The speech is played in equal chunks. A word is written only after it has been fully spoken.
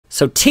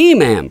So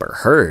Team Amber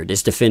Heard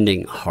is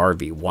defending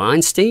Harvey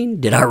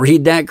Weinstein. Did I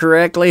read that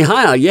correctly?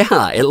 Oh,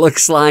 yeah, it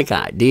looks like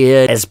I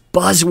did. As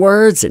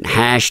buzzwords and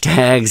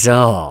hashtags,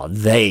 oh,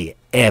 they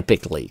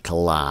epically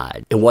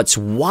collide. And what's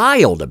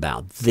wild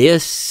about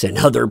this and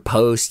other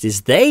posts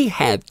is they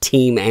have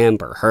Team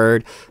Amber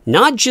Heard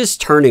not just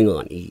turning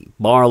on Eve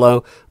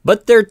Barlow,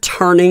 but they're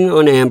turning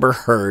on Amber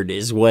Heard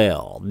as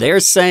well. They're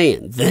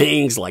saying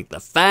things like the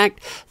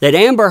fact that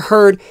Amber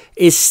Heard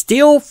is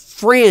still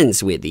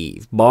friends with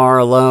Eve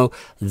Barlow.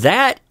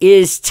 That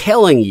is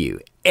telling you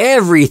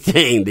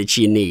everything that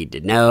you need to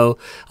know.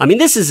 I mean,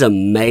 this is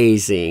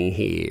amazing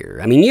here.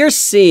 I mean, you're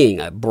seeing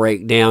a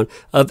breakdown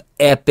of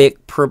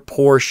epic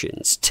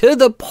proportions to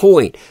the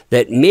point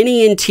that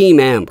many in Team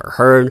Amber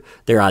Heard,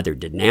 they're either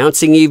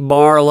denouncing Eve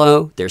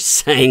Barlow, they're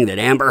saying that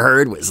Amber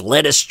Heard was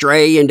led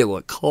astray into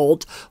a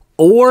cult,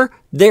 or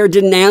they're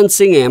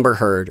denouncing Amber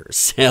Heard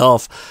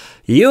herself.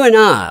 You and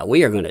I,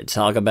 we are going to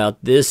talk about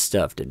this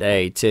stuff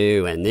today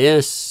too, and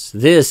this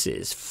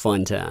is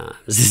fun times.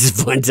 This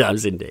is fun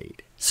times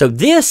indeed. So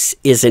this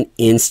is an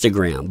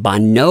Instagram by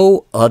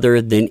no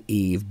other than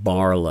Eve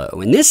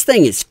Barlow. And this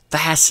thing is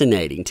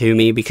fascinating to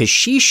me because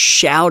she's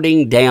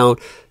shouting down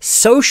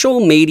social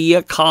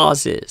media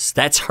causes.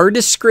 That's her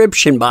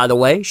description, by the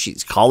way.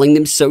 She's calling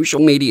them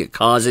social media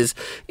causes,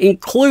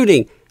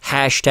 including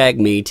hashtag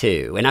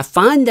MeToo. And I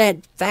find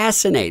that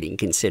fascinating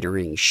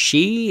considering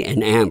she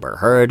and Amber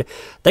Heard,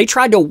 they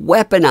tried to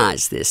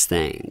weaponize this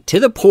thing to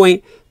the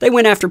point they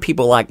went after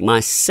people like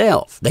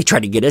myself. They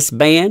tried to get us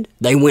banned.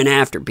 They went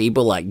after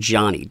people like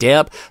Johnny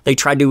Depp. They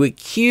tried to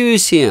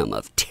accuse him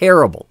of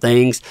terrible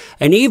things.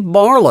 And Eve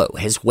Barlow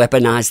has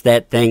weaponized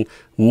that thing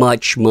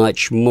much,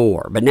 much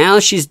more. But now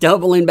she's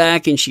doubling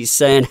back and she's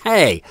saying,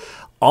 hey,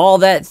 all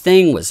that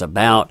thing was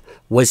about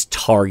was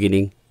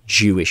targeting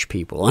Jewish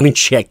people. I mean,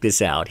 check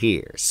this out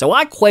here. So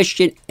I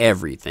question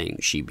everything,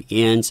 she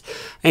begins,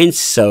 and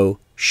so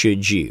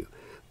should you.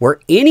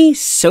 Were any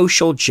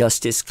social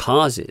justice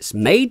causes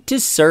made to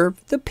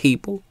serve the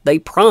people they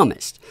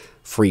promised?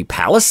 Free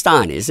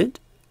Palestine isn't?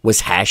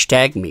 Was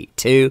hashtag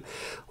MeToo?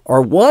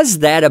 Or was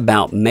that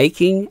about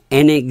making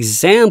an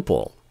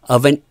example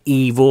of an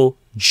evil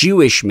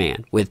Jewish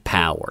man with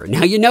power?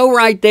 Now, you know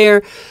right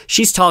there,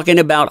 she's talking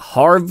about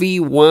Harvey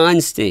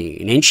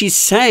Weinstein, and she's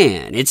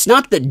saying it's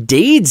not the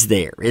deeds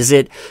there, is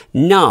it?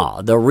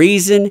 No, the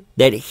reason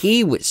that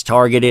he was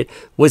targeted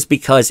was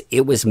because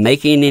it was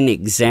making an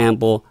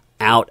example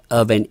out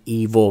of an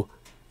evil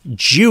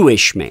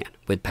Jewish man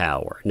with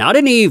power. Not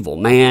an evil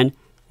man,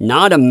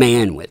 not a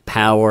man with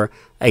power,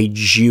 a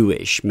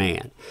Jewish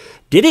man.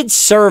 Did it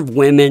serve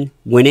women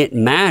when it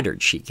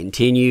mattered, she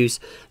continues?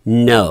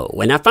 No.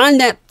 And I find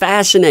that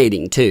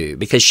fascinating too,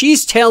 because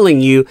she's telling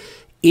you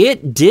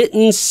it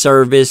didn't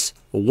service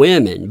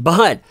women,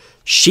 but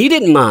she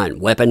didn't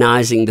mind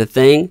weaponizing the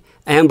thing.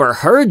 Amber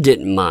Heard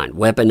didn't mind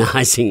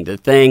weaponizing the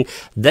thing.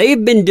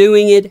 They've been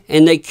doing it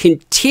and they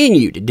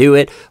continue to do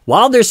it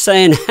while they're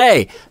saying,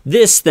 hey,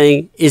 this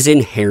thing is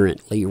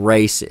inherently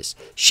racist.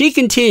 She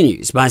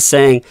continues by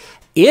saying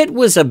it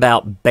was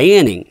about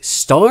banning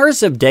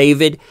Stars of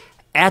David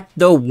at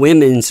the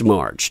Women's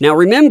March. Now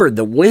remember,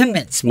 the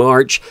Women's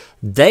March,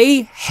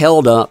 they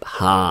held up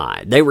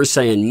high. They were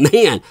saying,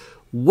 man,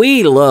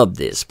 we love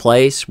this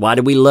place. Why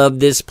do we love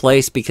this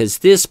place? Because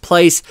this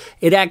place,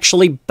 it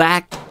actually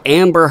backed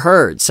Amber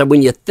Heard. So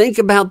when you think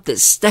about the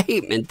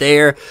statement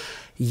there,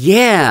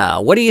 yeah,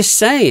 what are you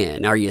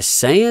saying? Are you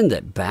saying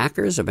that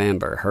backers of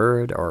Amber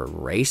Heard are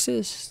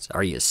racist?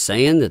 Are you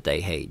saying that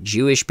they hate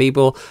Jewish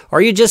people? Or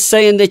are you just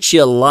saying that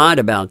you lied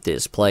about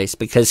this place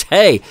because,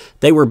 hey,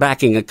 they were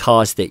backing a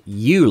cause that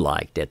you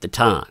liked at the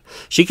time?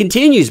 She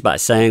continues by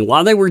saying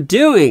while they were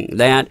doing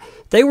that,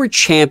 they were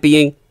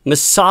championing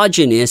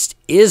misogynist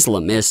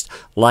Islamists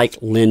like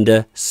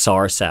Linda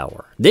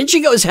Sarsour. Then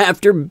she goes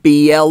after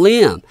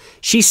BLM.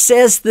 She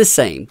says the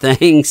same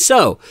thing.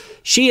 So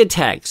she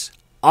attacks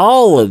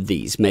all of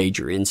these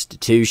major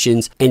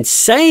institutions, and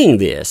saying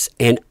this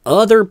and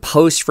other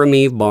posts from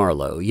Eve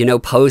Barlow, you know,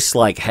 posts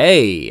like,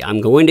 hey,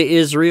 I'm going to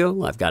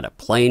Israel, I've got a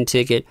plane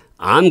ticket,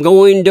 I'm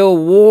going to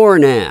war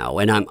now,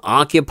 and I'm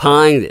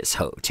occupying this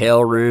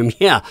hotel room.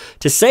 Yeah,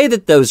 to say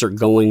that those are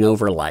going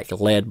over like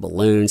lead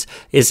balloons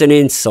is an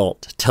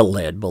insult to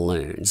lead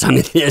balloons. I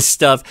mean, this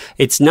stuff,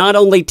 it's not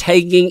only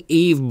taking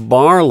Eve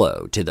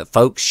Barlow to the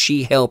folks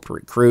she helped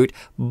recruit,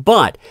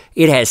 but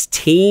it has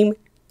Team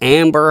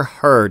Amber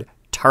Heard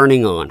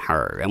turning on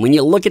her. And when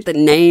you look at the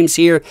names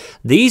here,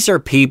 these are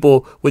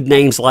people with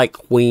names like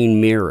Queen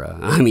Mira.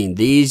 I mean,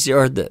 these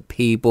are the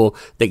people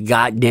that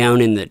got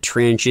down in the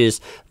trenches.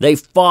 They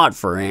fought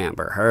for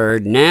Amber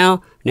Heard.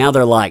 Now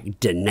they're like,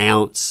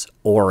 denounce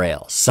or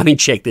else. I mean,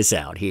 check this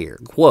out here.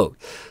 Quote,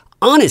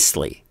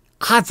 honestly,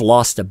 I've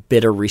lost a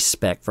bit of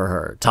respect for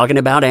her. Talking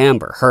about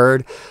Amber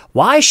Heard,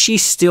 why is she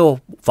still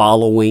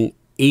following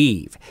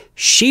Eve?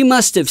 She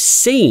must have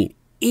seen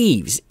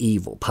Eve's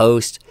evil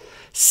post.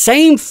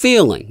 Same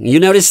feeling. You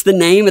notice the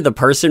name of the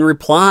person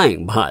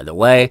replying, by the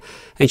way.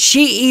 And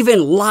she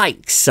even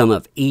liked some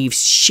of Eve's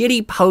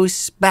shitty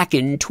posts back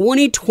in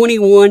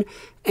 2021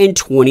 and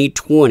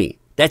 2020.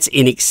 That's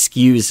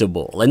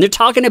inexcusable. And they're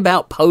talking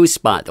about posts,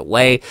 by the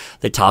way.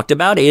 They talked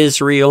about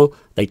Israel.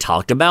 They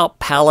talked about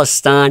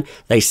Palestine.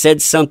 They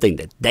said something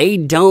that they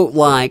don't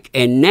like.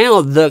 And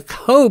now the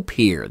cope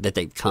here that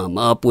they've come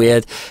up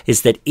with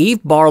is that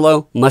Eve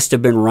Barlow must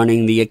have been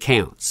running the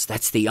accounts.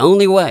 That's the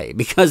only way.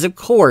 Because, of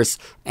course,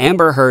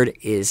 Amber Heard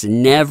is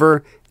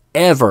never,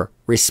 ever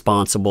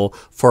responsible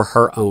for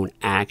her own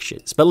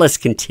actions. But let's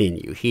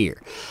continue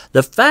here.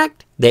 The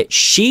fact that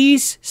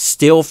she's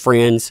still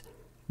friends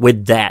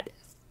with that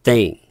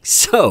thing.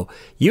 So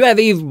you have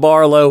Eve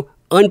Barlow,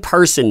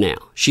 unpersoned now.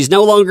 She's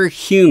no longer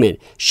human.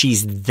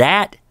 She's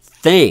that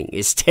thing,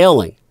 is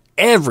telling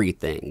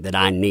everything that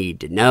I need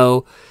to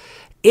know.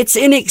 It's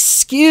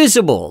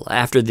inexcusable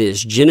after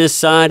this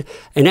genocide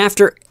and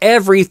after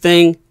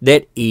everything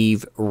that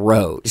Eve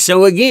wrote.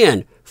 So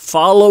again,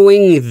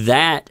 following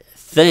that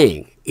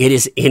thing, it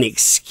is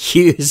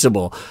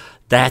inexcusable.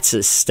 That's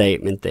a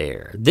statement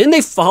there. Then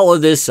they follow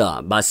this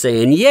up by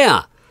saying,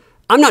 yeah,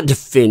 I'm not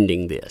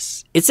defending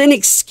this. It's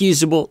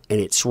inexcusable and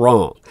it's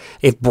wrong.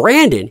 If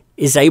Brandon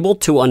is able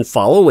to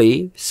unfollow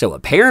Eve, so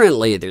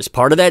apparently there's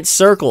part of that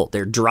circle,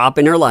 they're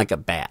dropping her like a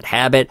bad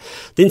habit,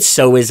 then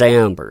so is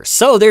Amber.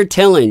 So they're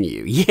telling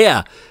you,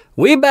 yeah,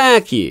 we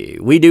back you.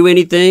 We do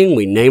anything.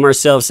 We name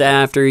ourselves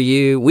after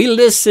you. We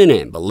listen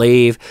and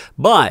believe,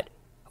 but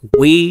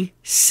we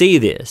see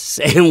this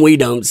and we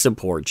don't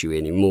support you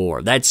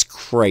anymore. That's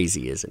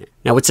crazy, isn't it?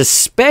 Now, what's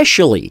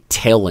especially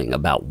telling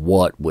about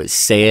what was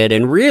said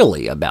and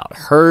really about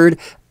Heard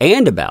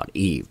and about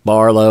Eve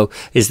Barlow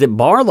is that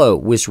Barlow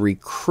was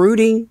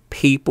recruiting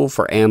people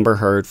for Amber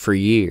Heard for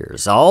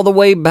years, all the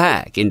way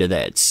back into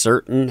that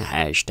certain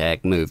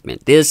hashtag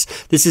movement. This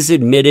is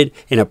admitted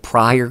in a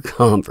prior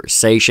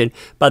conversation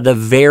by the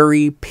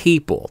very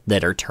people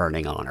that are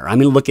turning on her. I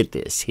mean, look at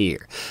this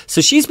here.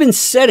 So she's been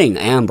setting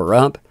Amber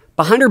up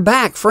behind her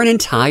back for an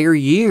entire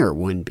year,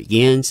 one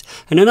begins,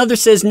 and another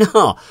says,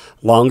 no,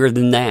 longer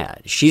than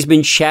that. She's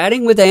been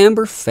chatting with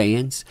Amber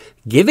fans,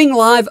 giving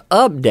live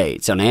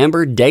updates on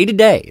Amber day to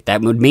day.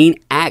 That would mean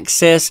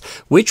access,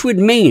 which would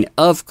mean,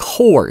 of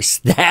course,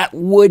 that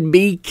would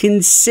be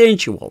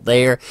consensual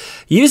there,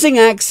 using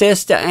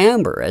access to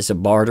Amber as a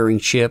bartering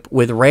chip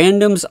with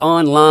randoms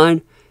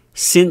online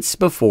since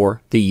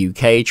before the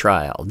UK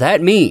trial.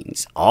 That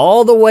means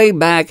all the way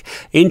back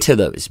into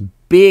those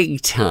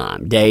big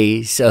time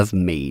days of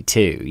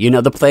MeToo. You know,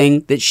 the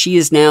thing that she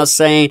is now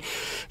saying,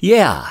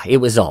 yeah, it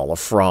was all a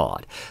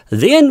fraud.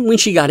 Then when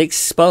she got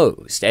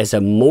exposed as a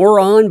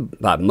moron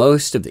by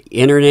most of the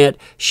internet,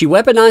 she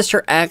weaponized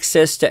her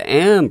access to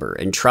Amber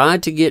and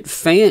tried to get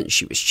fans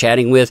she was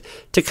chatting with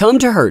to come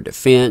to her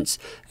defense,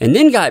 and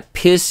then got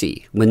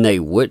pissy when they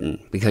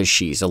wouldn't because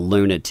she's a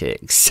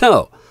lunatic.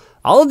 So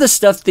all of the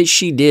stuff that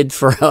she did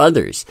for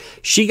others,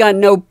 she got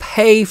no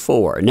pay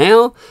for.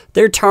 Now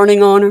they're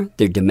turning on her,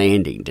 they're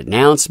demanding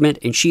denouncement,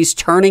 and she's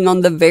turning on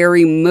the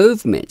very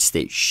movements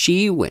that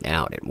she went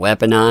out and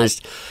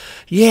weaponized.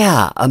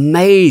 Yeah,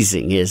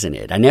 amazing, isn't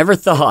it? I never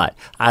thought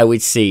I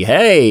would see,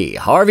 hey,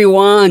 Harvey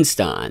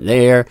Weinstein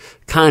there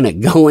kind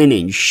of going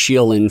and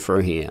shilling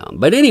for him.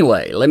 But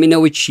anyway, let me know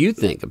what you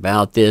think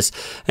about this.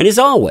 And as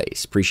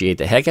always, appreciate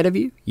the heck out of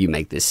you. You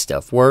make this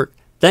stuff work.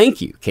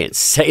 Thank you. Can't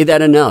say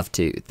that enough,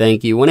 too.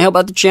 Thank you. Want to help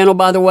out the channel,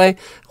 by the way?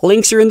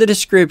 Links are in the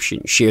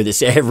description. Share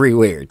this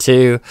everywhere,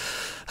 too.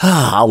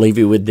 I'll leave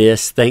you with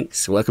this.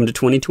 Thanks. Welcome to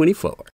 2024.